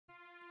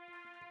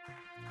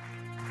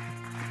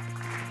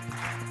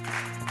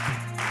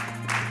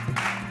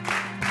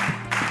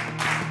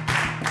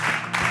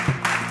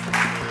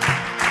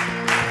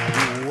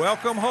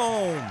welcome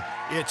home.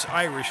 It's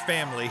Irish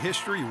Family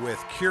History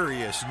with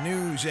curious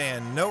news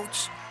and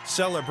notes,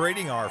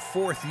 celebrating our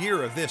 4th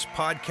year of this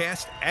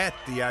podcast at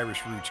the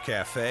Irish Roots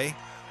Cafe,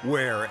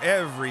 where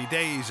every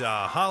day's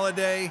a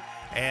holiday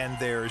and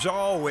there's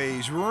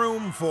always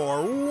room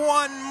for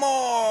one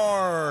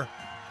more.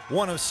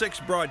 One of 6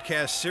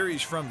 broadcast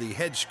series from the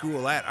head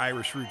school at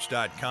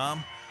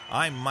irishroots.com.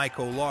 I'm Mike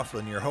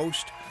OLaughlin, your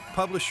host,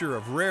 publisher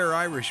of rare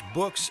Irish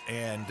books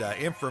and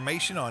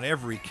information on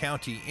every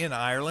county in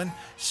Ireland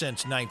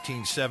since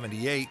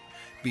 1978.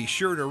 Be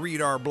sure to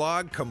read our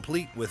blog,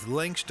 complete with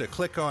links to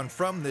click on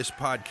from this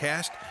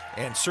podcast,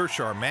 and search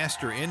our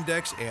master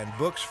index and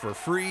books for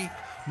free.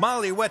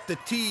 Molly, wet the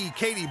tea,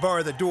 Katie,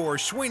 bar the door,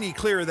 Sweeney,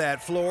 clear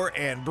that floor,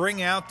 and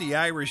bring out the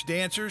Irish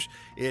dancers.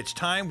 It's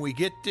time we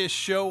get this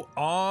show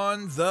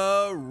on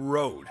the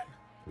road.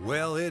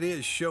 Well, it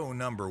is show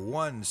number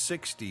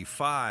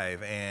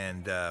 165,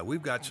 and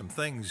we've got some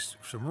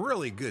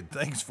really good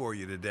things for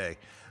you today.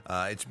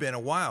 It's been a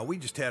while. We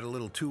just had a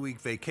little 2-week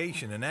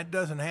vacation, and that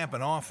doesn't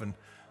happen often.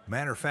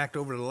 Matter of fact,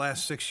 over the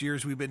last 6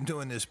 years we've been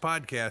doing this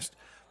podcast,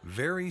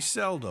 very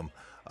seldom.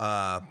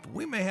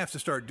 We may have to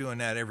start doing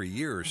that every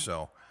year or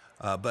so.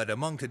 But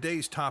among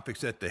today's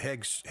topics at the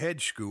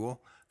head school,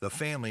 the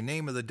family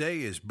name of the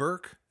day is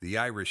Burke. The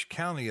Irish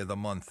county of the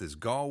month is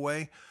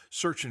Galway.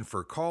 Searching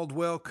for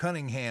Caldwell,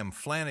 Cunningham,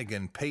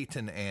 Flanagan,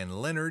 Peyton,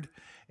 and Leonard.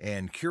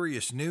 And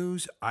curious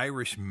news,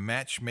 Irish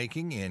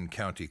matchmaking in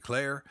County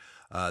Clare.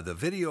 The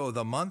video of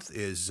the month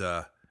is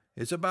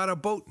about a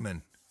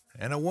boatman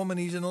and a woman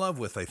he's in love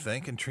with, I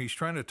think, and he's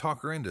trying to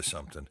talk her into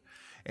something.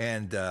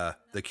 And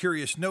the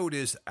curious note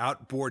is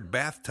outboard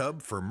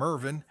bathtub for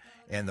Mervyn.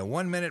 And the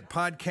 1-minute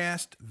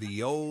podcast,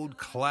 the old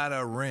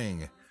Claddagh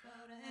Ring.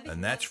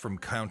 And that's from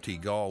County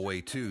Galway,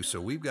 too. So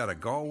we've got a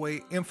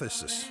Galway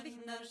emphasis.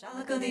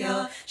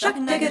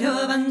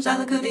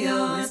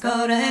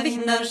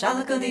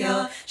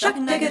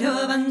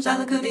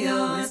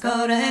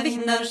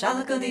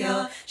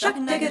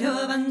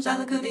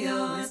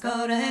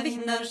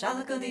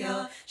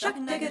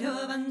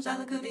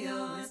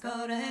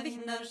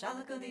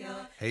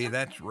 Hey,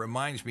 that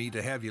reminds me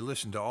to have you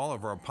listen to all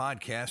of our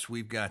podcasts.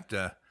 We've got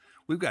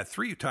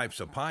 3 types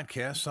of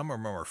podcasts. Some of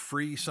them are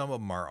free. Some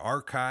of them are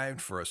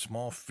archived for a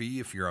small fee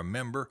if you're a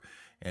member.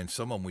 And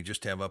some of them we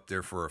just have up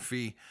there for a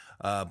fee.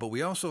 But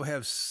we also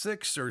have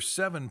 6 or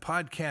 7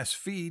 podcast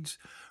feeds.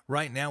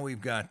 Right now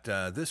we've got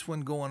this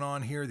one going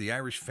on here, the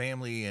Irish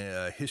Family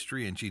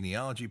History and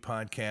Genealogy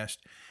podcast.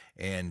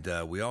 And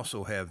we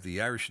also have the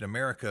Irish in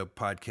America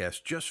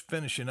podcast just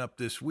finishing up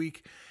this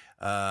week,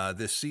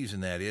 this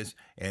season that is.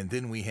 And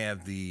then we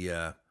have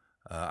the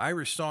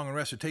Irish Song and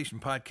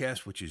Recitation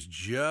podcast, which is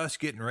just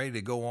getting ready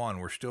to go on.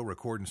 We're still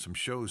recording some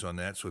shows on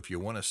that, so if you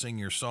want to sing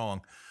your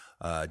song,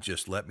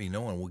 just let me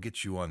know and we'll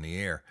get you on the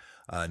air.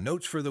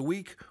 Notes for the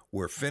week,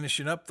 we're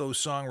finishing up those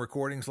song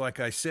recordings, like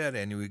I said,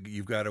 and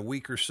you've got a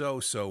week or so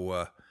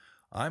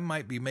I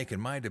might be making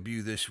my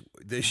debut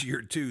this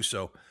year too,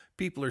 so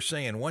people are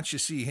saying once you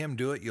see him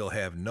do it, you'll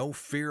have no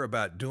fear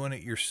about doing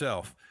it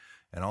yourself,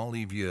 and I'll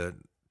leave you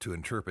to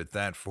interpret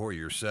that for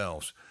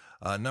yourselves.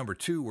 Number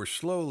 2, we're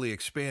slowly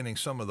expanding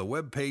some of the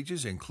web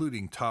pages,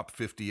 including Top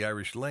 50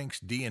 Irish Links,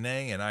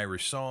 DNA, and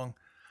Irish Song.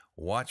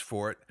 Watch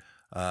for it.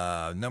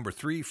 Number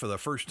 3, for the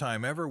first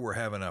time ever, we're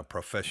having a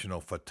professional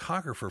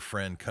photographer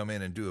friend come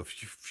in and do a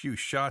few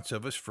shots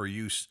of us for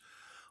use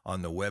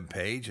on the web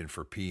page and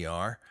for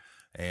PR.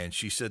 And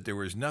she said there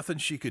was nothing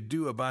she could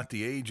do about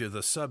the age of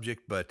the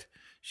subject, but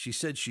she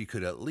said she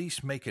could at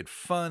least make it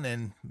fun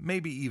and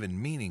maybe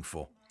even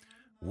meaningful.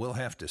 We'll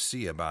have to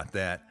see about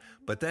that,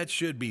 but that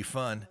should be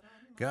fun.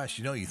 Gosh,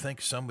 you think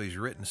somebody's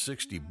written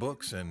 60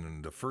 books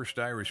and the first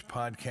Irish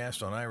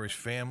podcast on Irish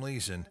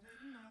families and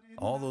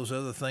all those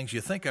other things. You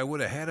think I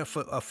would have had a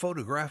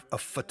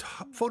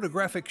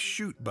photographic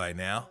shoot by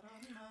now,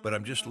 but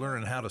I'm just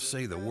learning how to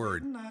say the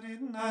word.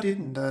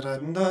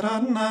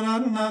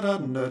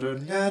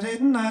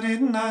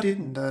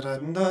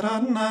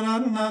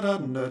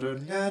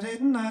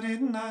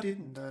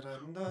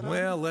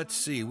 Well, let's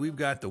see. We've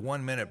got the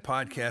 1-minute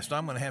podcast.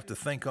 I'm going to have to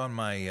think on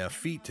my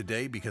feet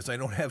today because I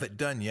don't have it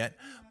done yet.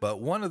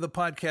 But one of the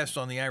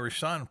podcasts on the Irish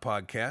Song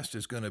podcast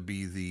is going to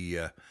be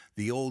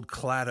the old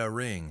Claddagh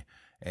Ring.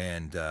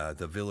 And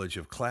the village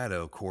of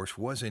Claddagh, of course,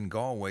 was in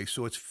Galway,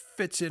 so it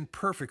fits in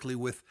perfectly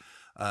with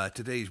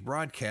today's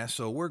broadcast.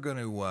 So we're going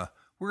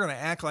to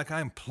act like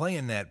I'm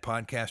playing that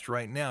podcast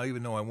right now,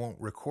 even though I won't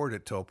record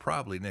it till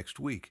probably next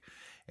week.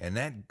 And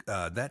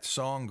that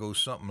song goes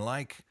something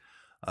like,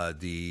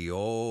 "The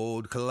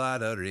old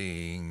Claddagh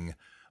Ring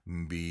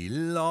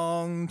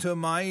belonged to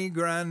my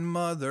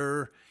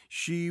grandmother.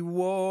 She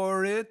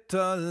wore it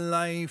a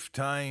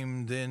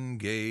lifetime, then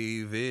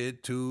gave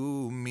it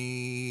to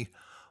me.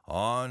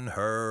 On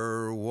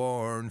her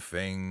worn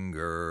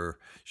finger,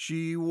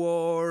 she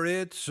wore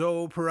it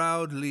so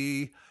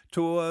proudly.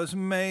 'Twas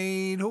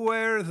made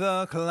where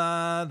the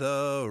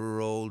Claddagh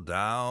rolled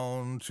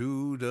down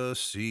to the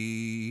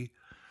sea.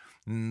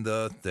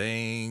 The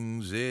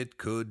things it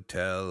could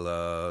tell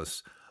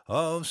us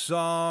of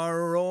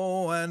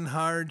sorrow and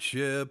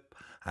hardship,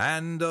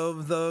 and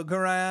of the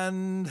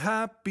grand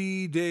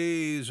happy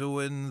days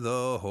when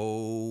the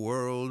whole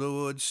world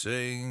would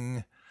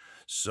sing.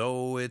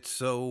 So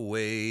it's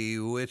away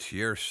with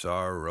your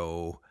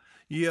sorrow,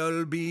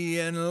 you'll be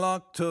in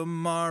luck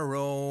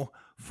tomorrow,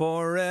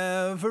 for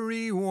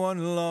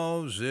everyone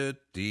loves it,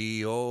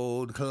 the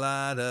old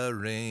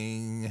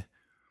clattering.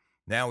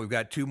 Now we've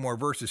got two more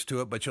verses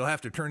to it, but you'll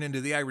have to turn into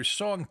the Irish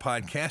Song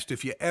Podcast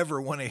if you ever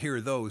want to hear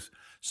those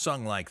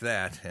sung like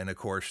that. And of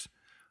course,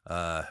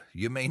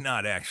 you may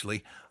not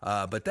actually,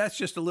 but that's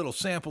just a little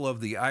sample of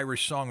the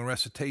Irish Song and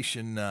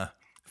Recitation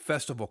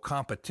Festival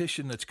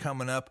competition that's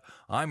coming up.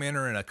 I'm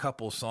entering a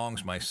couple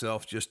songs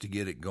myself just to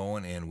get it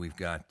going, and we've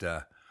got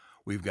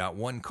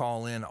one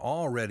call in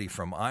already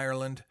from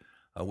Ireland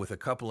with a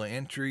couple of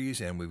entries,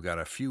 and we've got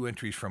a few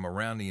entries from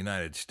around the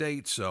United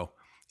States, so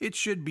it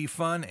should be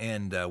fun,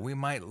 and we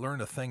might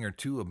learn a thing or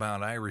two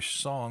about Irish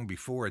song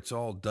before it's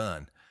all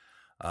done.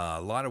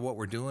 A lot of what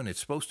we're doing, it's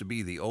supposed to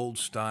be the old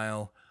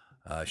style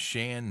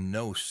Shan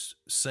Nos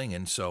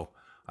singing, so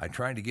I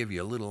tried to give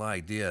you a little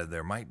idea.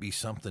 There might be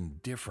something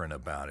different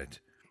about it.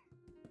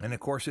 And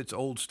of course, it's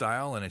old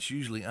style, and it's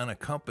usually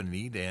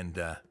unaccompanied, and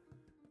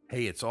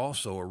hey, it's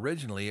also,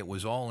 originally, it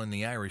was all in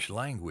the Irish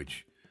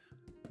language.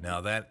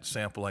 Now, that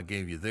sample I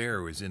gave you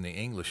there was in the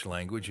English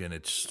language, and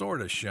it's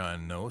sort of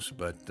Shan Nos,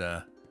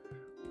 but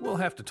we'll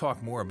have to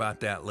talk more about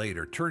that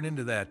later. Turn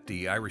into that,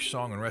 the Irish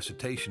Song and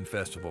Recitation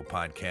Festival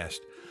podcast.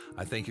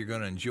 I think you're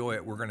going to enjoy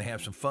it. We're going to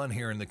have some fun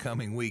here in the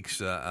coming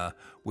weeks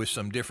with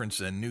some difference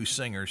and new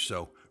singers.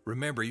 So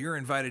remember, you're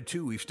invited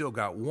too. We've still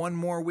got one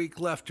more week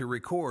left to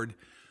record.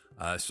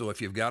 So if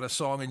you've got a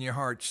song in your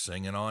heart,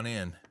 sing it on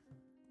in.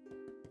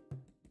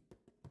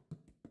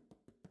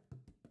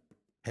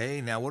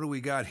 Hey, now what do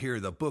we got here?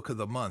 The book of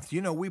the month.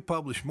 You know, we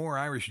publish more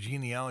Irish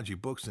genealogy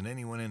books than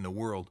anyone in the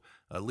world,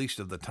 at least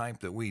of the type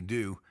that we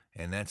do,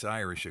 and that's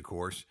Irish, of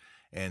course.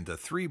 And the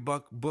three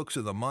books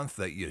of the month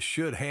that you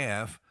should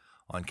have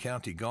on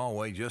County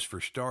Galway, just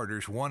for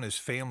starters. One is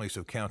Families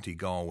of County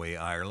Galway,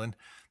 Ireland.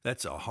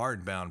 That's a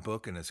hardbound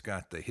book, and it's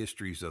got the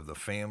histories of the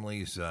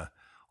families,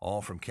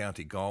 all from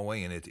County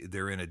Galway, and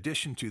they're in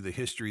addition to the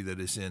history that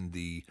is in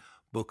the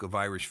Book of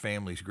Irish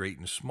Families, Great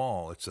and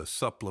Small. It's a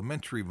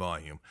supplementary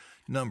volume.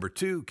 Number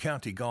 2,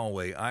 County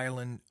Galway,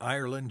 Ireland,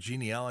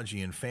 Genealogy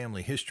and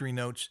Family History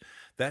Notes.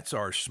 That's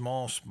our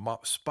small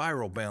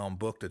spiral-bound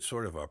book that's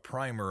sort of a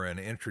primer and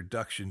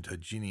introduction to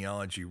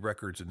genealogy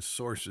records and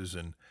sources,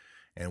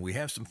 and we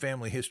have some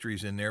family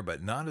histories in there,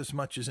 but not as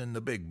much as in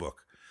the big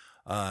book.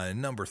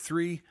 Number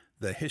 3,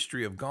 The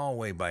History of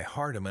Galway by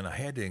Hardiman. I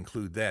had to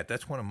include that.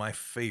 That's one of my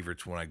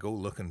favorites when I go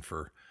looking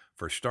for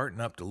starting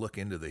up to look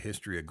into the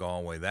history of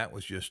Galway. That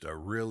was just a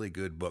really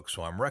good book,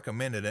 so I'm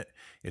recommending it.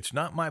 It's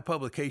not my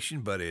publication,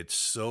 but it's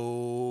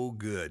so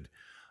good.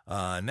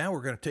 Now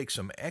we're going to take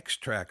some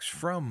extracts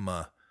from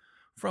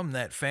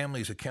that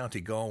Families of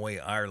County Galway,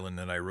 Ireland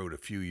that I wrote a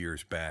few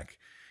years back.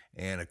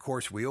 And, of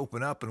course, we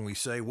open up and we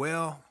say,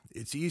 well,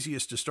 it's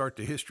easiest to start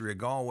the history of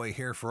Galway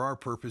here for our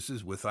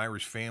purposes with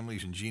Irish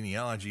families and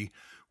genealogy.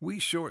 We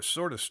sort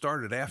of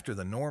started after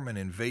the Norman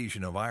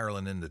invasion of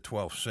Ireland in the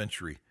 12th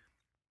century.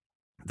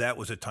 That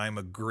was a time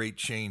of great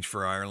change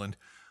for Ireland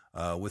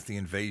with the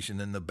invasion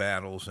and the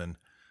battles. And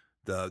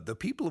the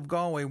people of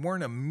Galway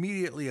weren't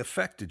immediately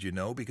affected, you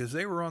know, because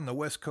they were on the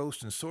west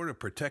coast and sort of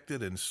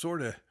protected and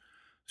sort of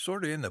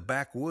in the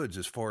backwoods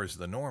as far as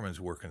the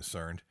Normans were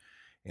concerned.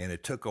 And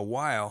it took a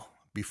while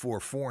before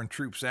foreign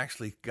troops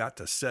actually got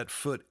to set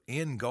foot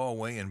in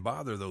Galway and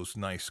bother those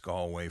nice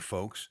Galway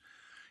folks.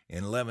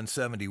 In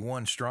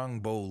 1171,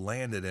 Strongbow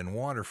landed in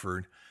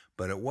Waterford,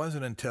 but it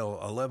wasn't until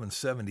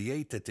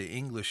 1178 that the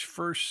English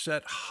first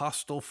set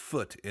hostile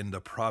foot in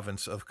the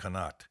province of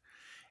Connaught.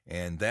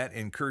 And that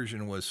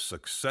incursion was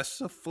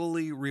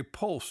successfully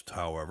repulsed,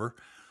 however.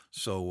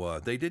 So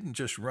they didn't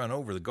just run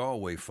over the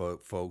Galway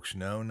folks,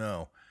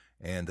 no.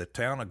 And the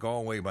town of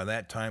Galway by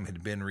that time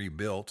had been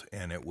rebuilt,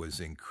 and it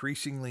was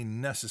increasingly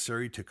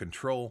necessary to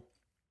control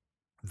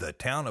the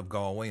town of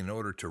Galway in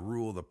order to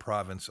rule the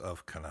province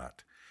of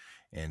Connaught.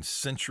 And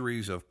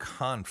centuries of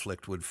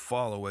conflict would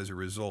follow as a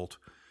result,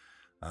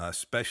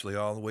 especially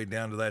all the way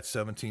down to that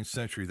 17th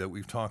century that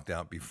we've talked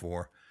about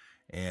before.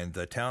 And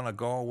the town of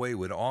Galway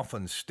would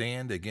often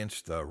stand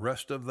against the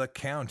rest of the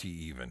county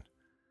even.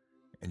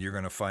 And you're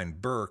going to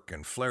find Burke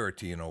and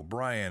Flaherty and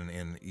O'Brien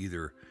in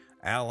either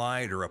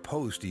allied or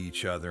opposed to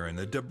each other. And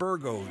the de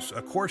Burgos,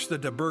 of course the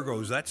de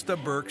Burgos, that's the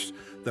Burkes,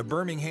 the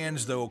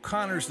Birminghams, the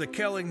O'Connors, the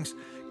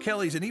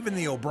Kellys, and even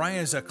the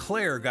O'Briens of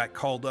Clare got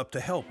called up to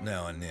help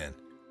now and then.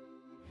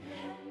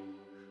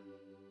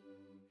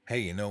 Hey,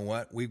 you know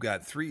what? We've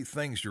got 3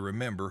 things to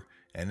remember,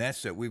 and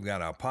that's that we've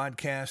got a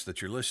podcast that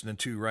you're listening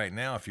to right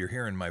now. If you're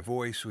hearing my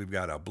voice, we've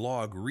got a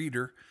blog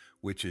reader,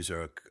 which is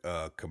a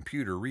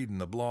computer reading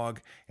the blog,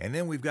 and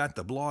then we've got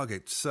the blog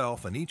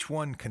itself, and each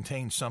one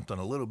contains something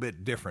a little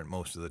bit different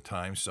most of the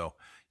time, so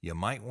you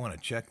might want to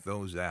check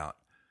those out.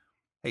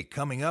 Hey,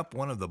 coming up,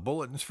 one of the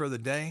bulletins for the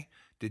day,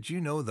 Did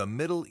you know the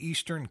Middle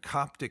Eastern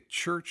Coptic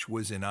Church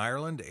was in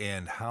Ireland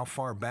and how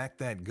far back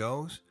that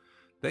goes?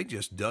 They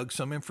just dug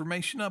some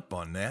information up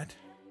on that.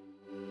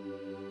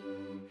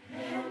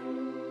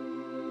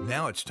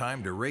 Now it's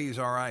time to raise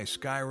our eyes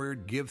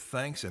skyward, give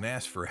thanks, and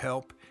ask for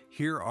help.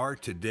 Here are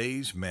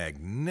today's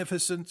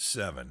magnificent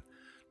 7.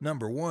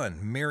 Number 1,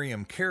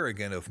 Miriam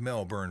Kerrigan of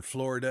Melbourne,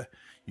 Florida.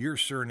 Your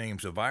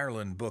Surnames of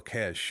Ireland book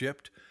has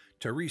shipped.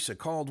 Teresa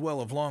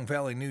Caldwell of Long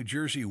Valley, New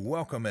Jersey,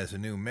 welcome as a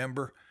new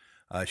member.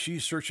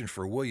 She's searching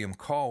for William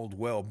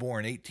Caldwell,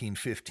 born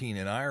 1815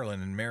 in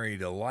Ireland and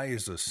married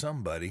Eliza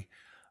somebody.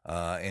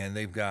 And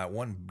they've got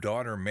one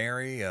daughter,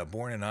 Mary,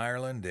 born in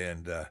Ireland,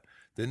 and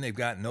then they've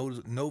got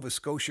Nova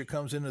Scotia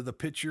comes into the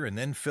picture, and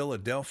then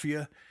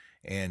Philadelphia,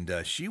 and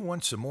she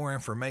wants some more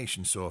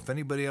information, so if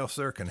anybody else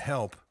there can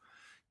help,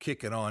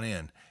 kick it on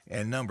in.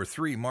 And number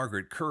 3,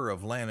 Margaret Kerr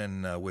of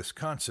Lannon,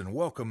 Wisconsin,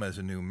 welcome as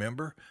a new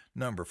member.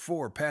 Number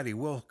 4, Patty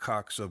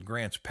Wilcox of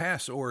Grants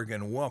Pass,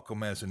 Oregon,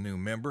 welcome as a new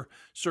member.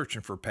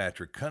 Searching for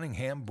Patrick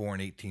Cunningham,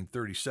 born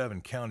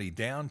 1837, County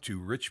Down to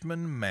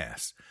Richmond,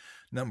 Mass.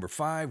 Number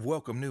 5,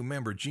 welcome new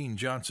member Gene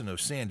Johnson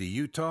of Sandy,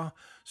 Utah,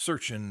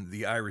 searching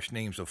the Irish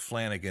names of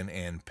Flanagan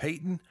and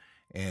Peyton,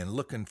 and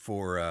looking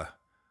for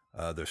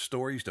their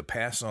stories to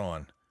pass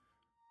on.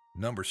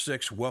 Number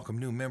 6, welcome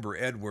new member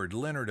Edward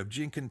Leonard of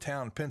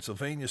Jenkintown,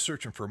 Pennsylvania,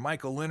 searching for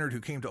Michael Leonard,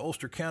 who came to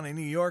Ulster County,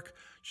 New York,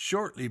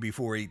 shortly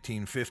before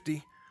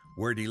 1850.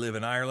 Where'd he live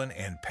in Ireland?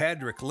 And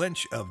Padraig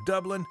Lynch of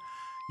Dublin.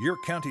 Your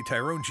County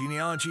Tyrone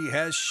genealogy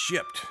has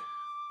shipped.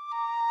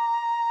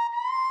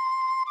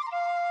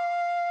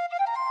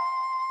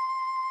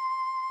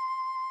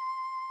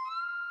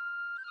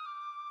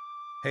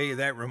 Hey,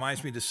 that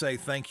reminds me to say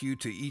thank you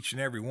to each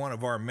and every one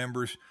of our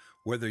members.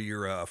 Whether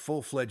you're a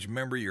full-fledged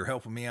member, you're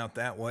helping me out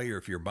that way, or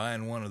if you're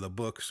buying one of the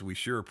books, we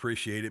sure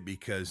appreciate it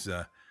because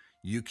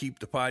you keep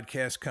the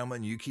podcast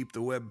coming, you keep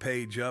the web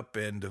page up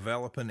and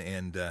developing,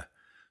 and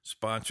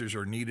sponsors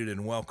are needed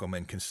and welcome.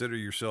 And consider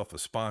yourself a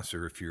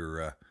sponsor if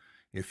you're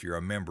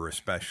a member,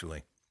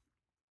 especially.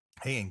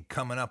 Hey, and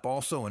coming up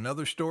also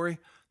another story: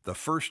 the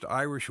first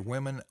Irish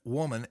woman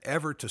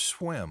ever to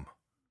swim.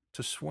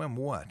 To swim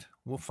what?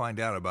 We'll find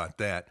out about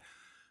that.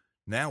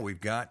 Now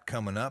we've got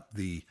coming up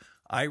the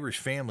Irish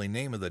family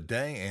name of the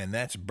day, and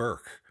that's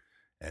Burke.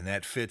 And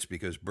that fits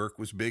because Burke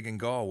was big in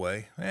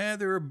Galway.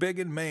 They were big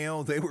in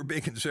Mayo. They were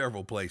big in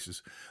several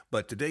places.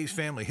 But today's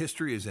family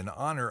history is in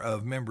honor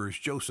of members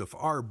Joseph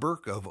R.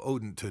 Burke of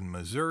Odenton,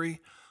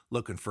 Missouri,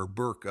 looking for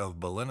Burke of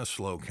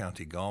Ballinasloe,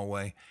 County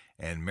Galway,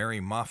 and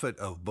Mary Moffat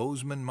of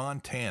Bozeman,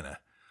 Montana,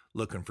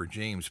 looking for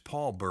James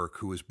Paul Burke,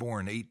 who was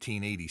born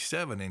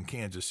 1887 in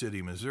Kansas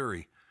City,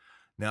 Missouri.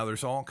 Now,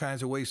 there's all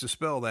kinds of ways to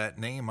spell that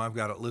name. I've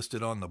got it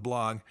listed on the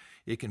blog.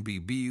 It can be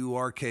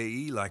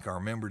B-U-R-K-E, like our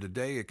member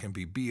today. It can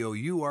be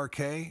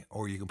B-O-U-R-K,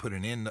 or you can put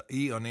an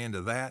E on the end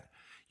of that.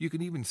 You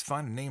can even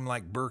find a name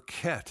like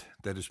Burkett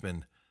that has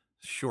been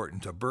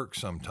shortened to Burke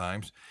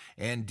sometimes.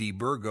 And de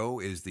Burgo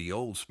is the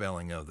old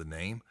spelling of the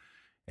name.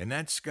 And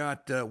that's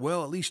got, at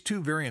least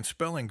 2 variant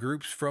spelling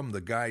groups from the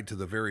Guide to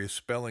the Various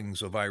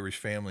Spellings of Irish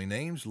Family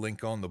Names,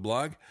 link on the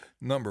blog,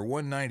 number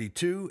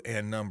 192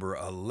 and number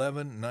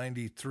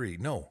 1193.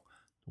 Number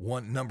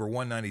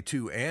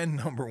 192 and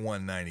number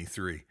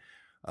 193.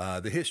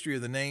 The history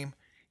of the name,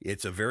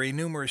 it's a very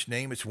numerous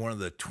name. It's one of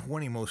the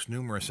 20 most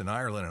numerous in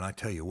Ireland, and I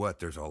tell you what,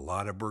 there's a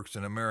lot of Burkes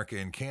in America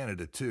and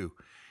Canada, too.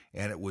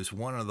 And it was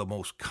one of the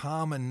most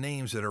common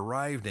names that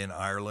arrived in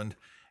Ireland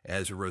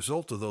as a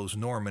result of those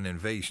Norman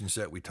invasions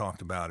that we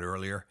talked about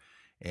earlier.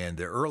 And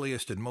the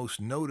earliest and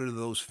most noted of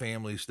those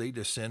families, they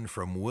descend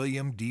from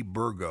William de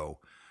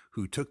Burgo,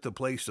 who took the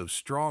place of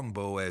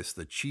Strongbow as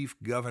the chief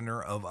governor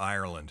of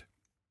Ireland.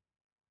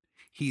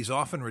 He's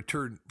often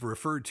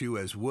referred to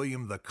as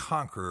William the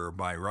Conqueror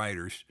by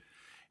writers,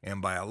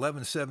 and by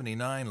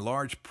 1179,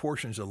 large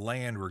portions of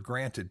land were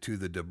granted to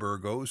the de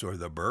Burgos, or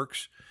the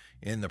Burkes,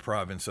 in the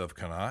province of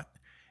Connaught,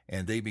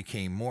 and they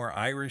became more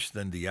Irish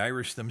than the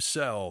Irish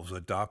themselves,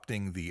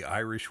 adopting the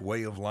Irish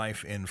way of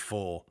life in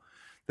full.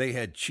 They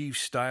had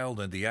chiefs styled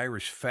in the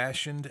Irish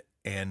fashion,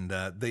 and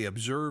they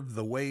observed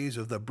the ways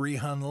of the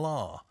Brehon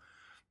law.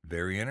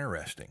 Very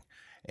interesting.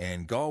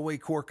 And Galway,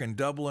 Cork, and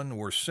Dublin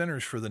were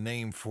centers for the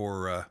name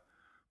for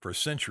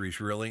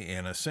centuries, really.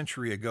 And a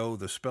century ago,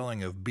 the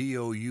spelling of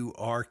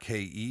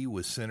B-O-U-R-K-E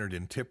was centered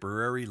in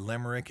Tipperary,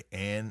 Limerick,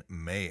 and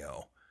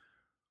Mayo.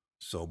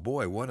 So,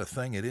 boy, what a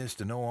thing it is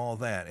to know all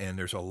that. And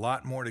there's a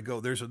lot more to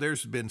go.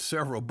 There's been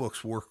several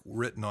books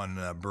written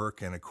on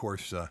Burke, and, of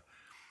course,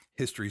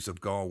 Histories of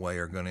Galway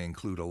are going to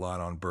include a lot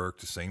on Burke,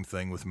 the same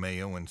thing with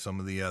Mayo and some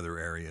of the other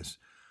areas.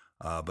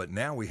 But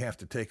now we have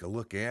to take a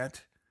look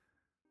at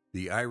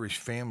the Irish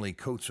family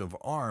coats of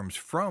arms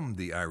from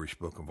the Irish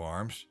Book of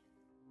Arms.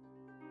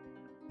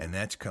 And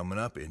that's coming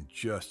up in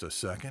just a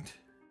second.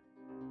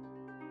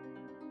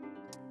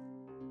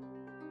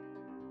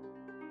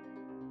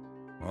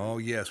 Oh,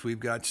 yes, we've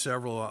got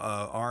several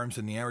arms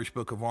in the Irish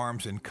Book of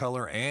Arms in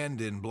color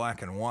and in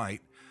black and white.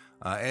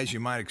 As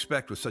you might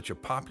expect with such a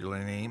popular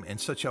name and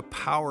such a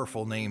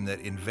powerful name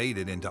that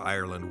invaded into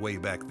Ireland way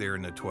back there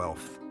in the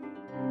 12th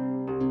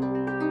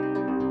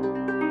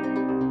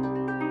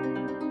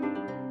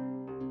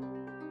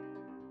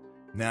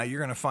Now, you're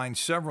going to find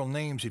several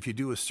names if you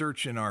do a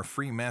search in our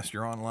free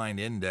Master Online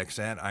Index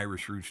at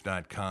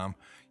irishroots.com.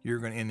 You're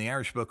going to, in the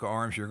Irish Book of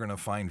Arms, you're going to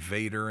find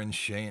Vader and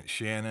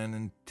Shannon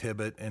and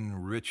Tibbet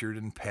and Richard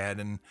and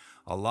Padden,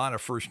 a lot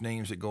of first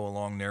names that go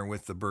along there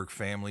with the Burke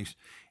families.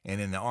 And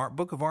in the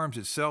Book of Arms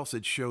itself,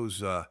 it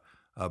shows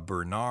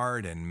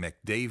Bernard and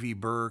McDavie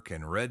Burke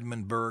and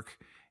Redmond Burke.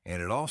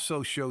 And it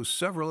also shows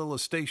several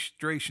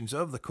illustrations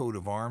of the coat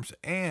of arms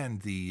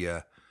and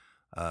the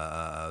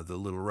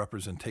little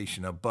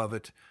representation above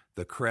it,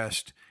 the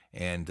crest,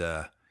 and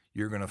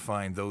you're going to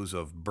find those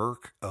of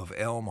Burke of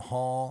Elm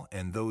Hall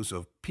and those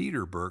of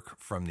Peter Burke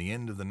from the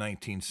end of the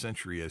 19th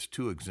century as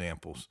two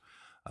examples.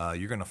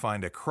 You're going to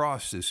find a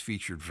cross is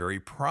featured very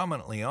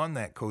prominently on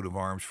that coat of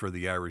arms for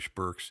the Irish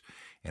Burkes,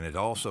 and it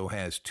also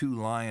has two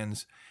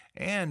lions,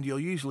 and you'll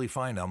usually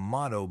find a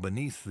motto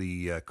beneath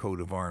the coat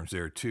of arms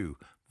there too.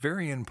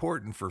 Very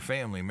important for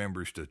family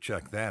members to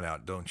check that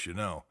out, don't you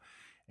know?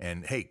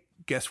 And hey,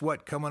 guess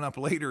what? Coming up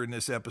later in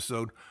this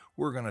episode,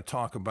 we're going to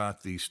talk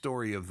about the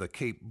story of the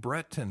Cape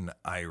Breton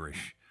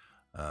Irish.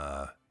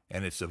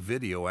 And it's a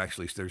video,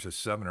 actually. There's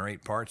 7 or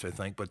 8 parts, I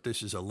think, but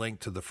this is a link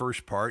to the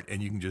first part,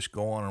 and you can just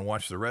go on and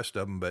watch the rest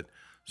of them. But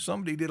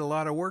somebody did a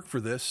lot of work for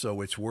this,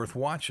 so it's worth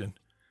watching.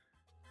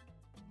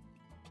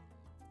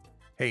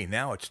 Hey,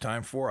 now it's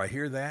time for, I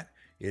hear that,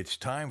 it's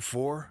time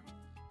for...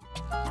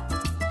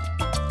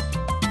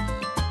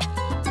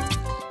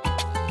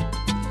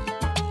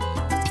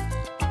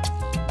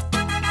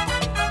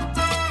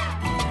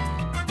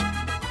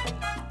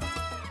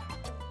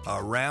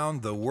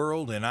 Around the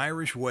World in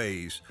Irish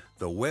Ways,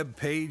 the web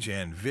page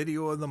and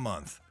video of the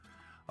month.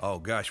 Oh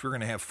gosh, we're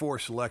going to have 4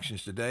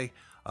 selections today.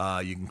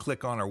 You can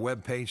click on our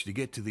web page to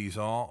get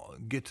to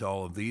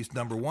all of these.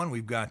 Number 1,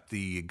 we've got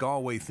the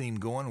Galway theme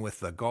going with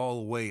the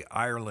Galway,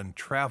 Ireland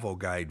travel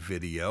guide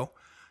video.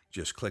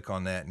 Just click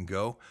on that and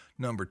go.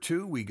 Number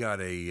 2, we've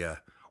got a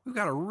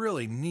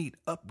really neat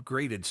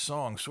upgraded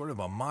song, sort of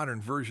a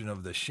modern version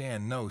of the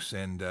Shan Nos,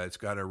 and it's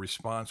got a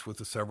response with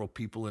the several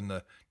people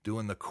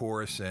doing the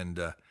chorus, and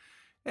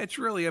it's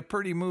really a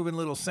pretty moving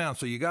little sound,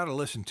 so you got to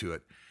listen to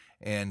it.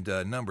 And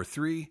number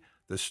 3,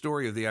 the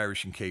story of the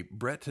Irish in Cape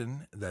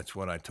Breton, that's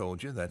what I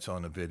told you, that's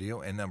on the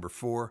video. And number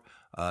 4,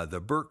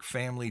 the Burke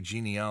family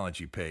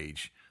genealogy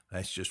page.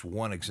 That's just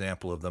one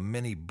example of the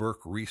many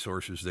Burke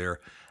resources there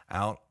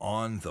out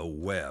on the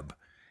web.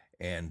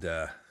 And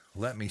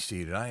let me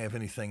see, did I have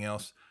anything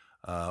else?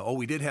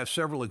 We did have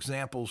several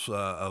examples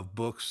of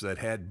books that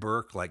had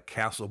Burke, like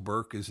Castle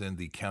Burke is in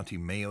the County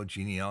Mayo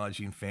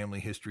Genealogy and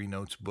Family History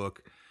Notes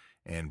book,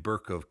 and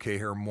Burke of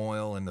Cahir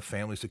Moyle in the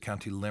Families of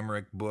County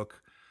Limerick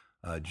book.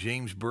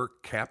 James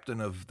Burke,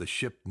 captain of the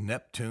ship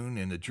Neptune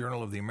in the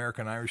Journal of the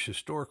American Irish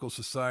Historical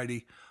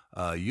Society.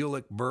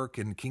 Ulick Burke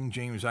in King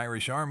James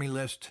Irish Army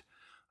List.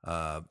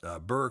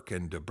 Burke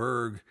and de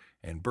Burgh,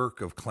 and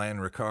Burke of Clan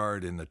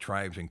Ricard in the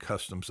Tribes and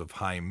Customs of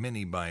High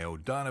Minnie by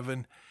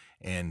O'Donovan,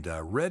 and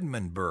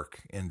Redmond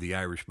Burke in the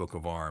Irish Book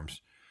of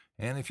Arms.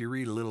 And if you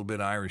read a little bit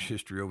of Irish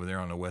history over there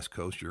on the West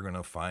Coast, you're going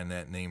to find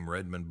that name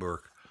Redmond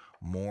Burke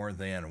more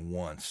than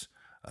once.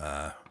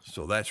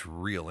 So that's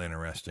real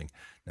interesting.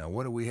 Now,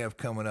 what do we have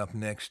coming up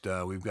next?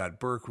 We've got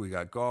Burke, we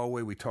got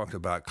Galway, we talked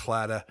about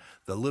Claddagh,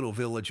 the little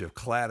village of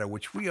Claddagh,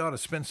 which we ought to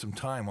spend some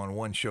time on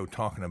one show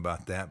talking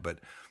about that, but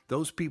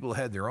those people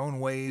had their own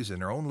ways in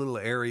their own little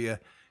area,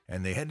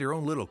 and they had their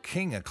own little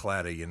king of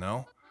Claddagh, you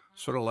know?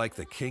 Sort of like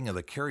the king of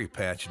the Kerry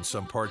Patch in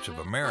some parts of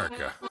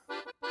America.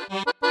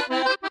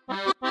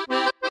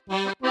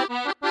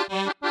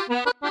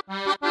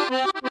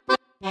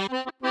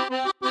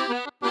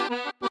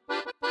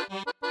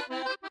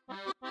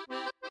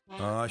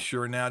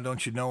 Sure now,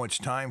 don't you know it's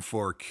time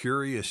for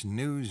Curious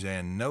News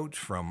and Notes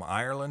from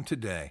Ireland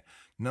today.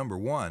 Number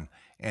 1,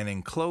 an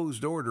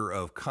enclosed order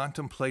of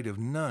contemplative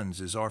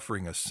nuns is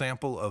offering a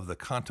sample of the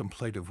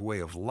contemplative way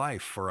of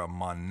life for a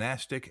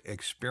monastic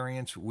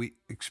experience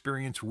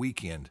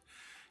weekend.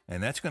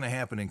 And that's going to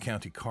happen in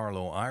County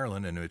Carlow,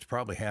 Ireland, and it's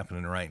probably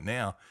happening right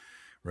now.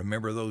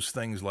 Remember those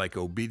things like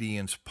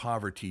obedience,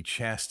 poverty,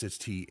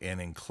 chastity, and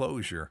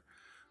enclosure.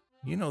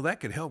 You know, that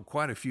could help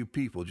quite a few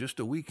people. Just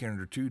a weekend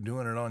or two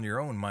doing it on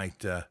your own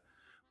might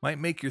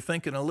make your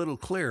thinking a little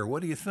clearer.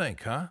 What do you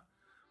think, huh?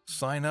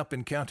 Sign up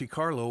in County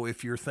Carlow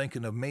if you're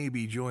thinking of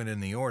maybe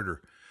joining the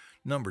order.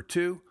 Number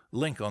 2,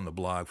 link on the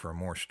blog for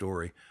more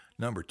story.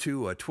 Number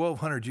 2, a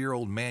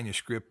 1,200-year-old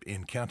manuscript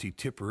in County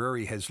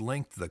Tipperary has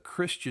linked the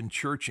Christian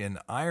church in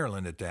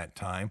Ireland at that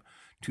time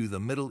to the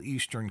Middle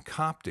Eastern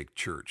Coptic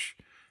church.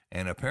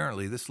 And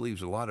apparently this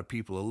leaves a lot of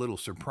people a little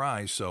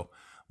surprised, so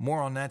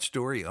more on that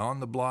story on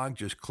the blog.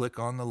 Just click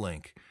on the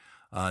link.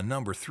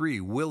 Number 3,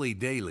 Willie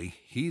Daly.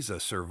 He's a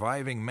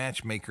surviving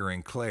matchmaker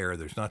in Clare.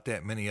 There's not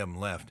that many of them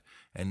left.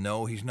 And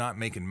no, he's not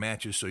making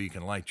matches so you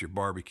can light your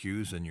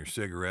barbecues and your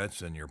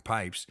cigarettes and your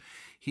pipes.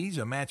 He's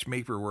a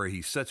matchmaker where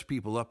he sets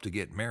people up to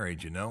get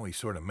married, you know. He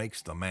sort of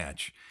makes the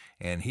match.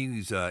 And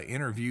he's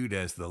interviewed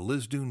as the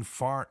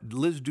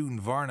Lisdoon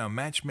Varna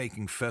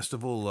Matchmaking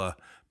Festival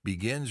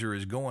begins or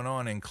is going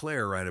on in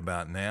Clare right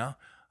about now.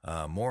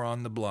 More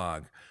on the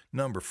blog.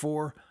 Number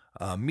 4,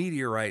 a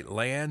meteorite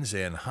lands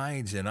and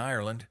hides in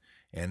Ireland,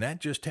 and that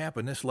just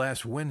happened this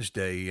last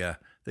Wednesday.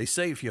 They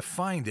say if you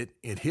find it,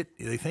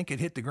 they think it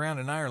hit the ground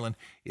in Ireland,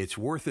 it's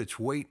worth its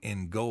weight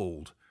in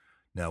gold.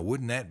 Now,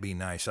 wouldn't that be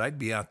nice? I'd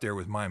be out there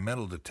with my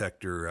metal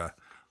detector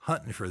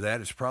hunting for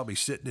that. It's probably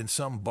sitting in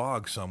some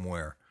bog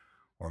somewhere.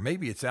 Or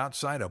maybe it's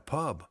outside a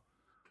pub.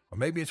 Or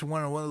maybe it's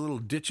one of the little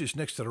ditches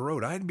next to the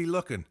road. I'd be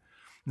looking.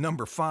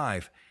 Number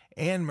 5,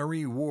 Anne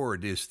Marie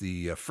Ward is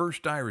the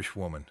first Irish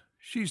woman.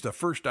 She's the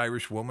first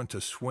Irish woman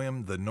to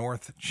swim the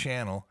North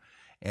Channel,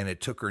 and it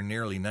took her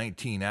nearly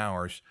 19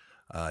 hours.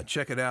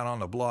 Check it out on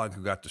the blog.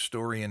 Who got the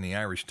story in the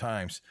Irish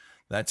Times.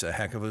 That's a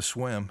heck of a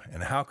swim,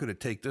 and how could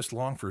it take this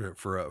long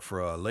for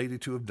a lady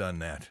to have done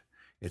that?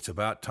 It's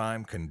about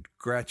time.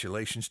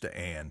 Congratulations to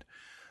Anne.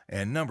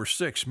 And number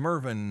 6,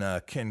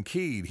 Mervyn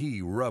Kincaid,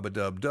 he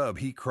rub-a-dub-dub.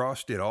 He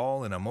crossed it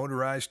all in a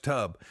motorized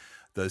tub.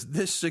 This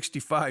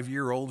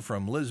 65-year-old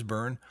from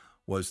Lisburn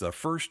was the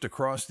first to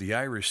cross the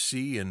Irish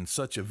Sea in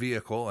such a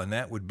vehicle, and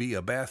that would be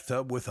a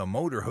bathtub with a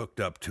motor hooked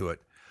up to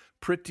it.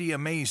 Pretty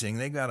amazing.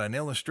 They got an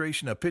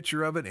illustration, a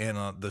picture of it,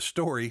 and the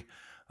story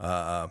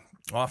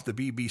off the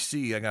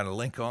BBC. I got a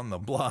link on the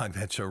blog.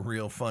 That's a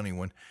real funny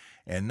one.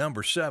 And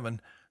number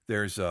 7,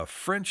 there's a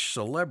French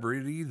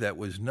celebrity that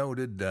was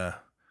noted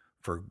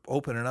for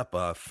opening up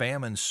a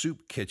famine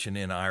soup kitchen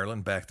in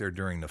Ireland back there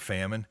during the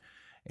famine.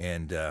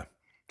 And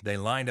they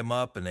lined him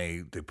up, and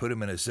they put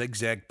him in a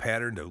zigzag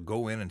pattern to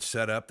go in and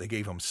set up. They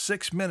gave him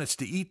 6 minutes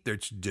to eat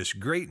this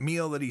great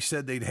meal that he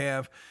said they'd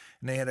have.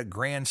 And they had a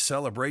grand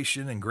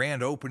celebration and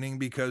grand opening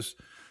because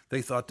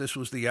they thought this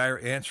was the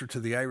answer to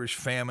the Irish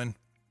famine.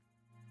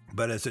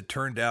 But as it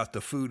turned out,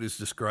 the food is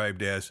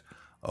described as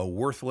a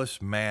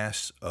worthless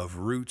mass of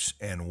roots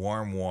and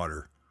warm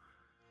water.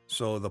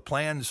 So the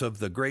plans of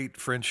the great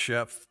French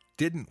chef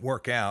didn't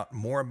work out.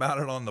 More about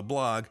it on the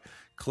blog.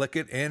 Click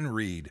it and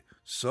read.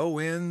 So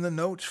in the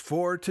notes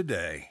for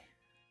today.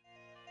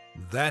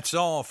 That's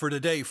all for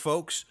today,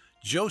 folks.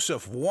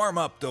 Joseph, warm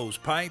up those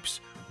pipes.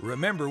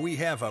 Remember, we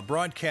have a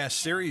broadcast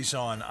series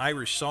on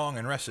Irish song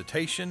and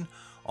recitation,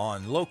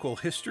 on local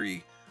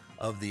history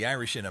of the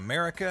Irish in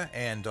America,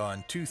 and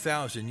on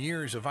 2,000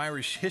 years of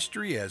Irish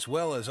history, as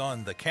well as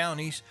on the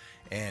counties,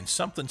 and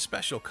something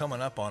special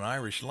coming up on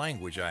Irish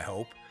language, I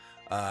hope.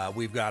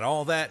 We've got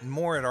all that and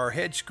more at our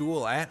head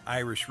school at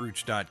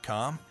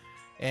irishroots.com.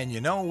 And you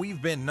know,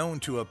 we've been known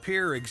to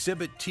appear,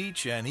 exhibit,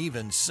 teach, and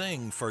even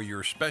sing for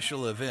your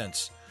special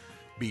events.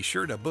 Be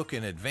sure to book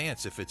in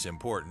advance if it's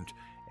important,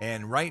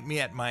 and write me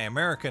at my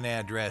American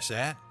address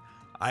at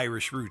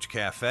Irish Roots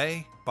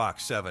Cafe,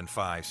 Box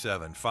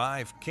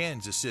 7575,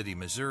 Kansas City,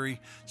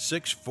 Missouri,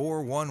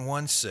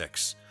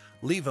 64116.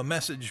 Leave a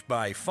message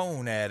by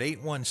phone at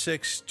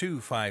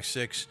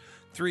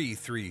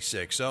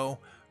 816-256-3360.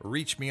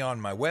 Reach me on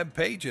my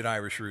webpage at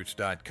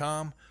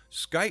irishroots.com.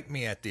 Skype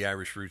me at the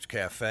Irish Roots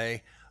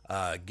Cafe.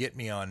 Get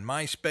me on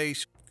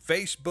MySpace,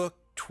 Facebook,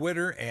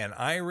 Twitter, and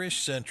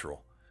Irish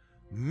Central.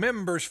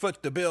 Members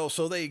foot the bill,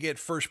 so they get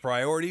first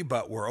priority,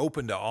 but we're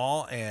open to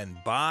all. And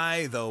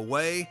by the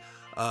way,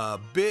 a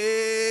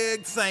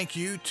big thank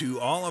you to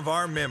all of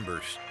our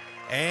members.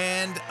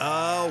 And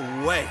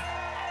away.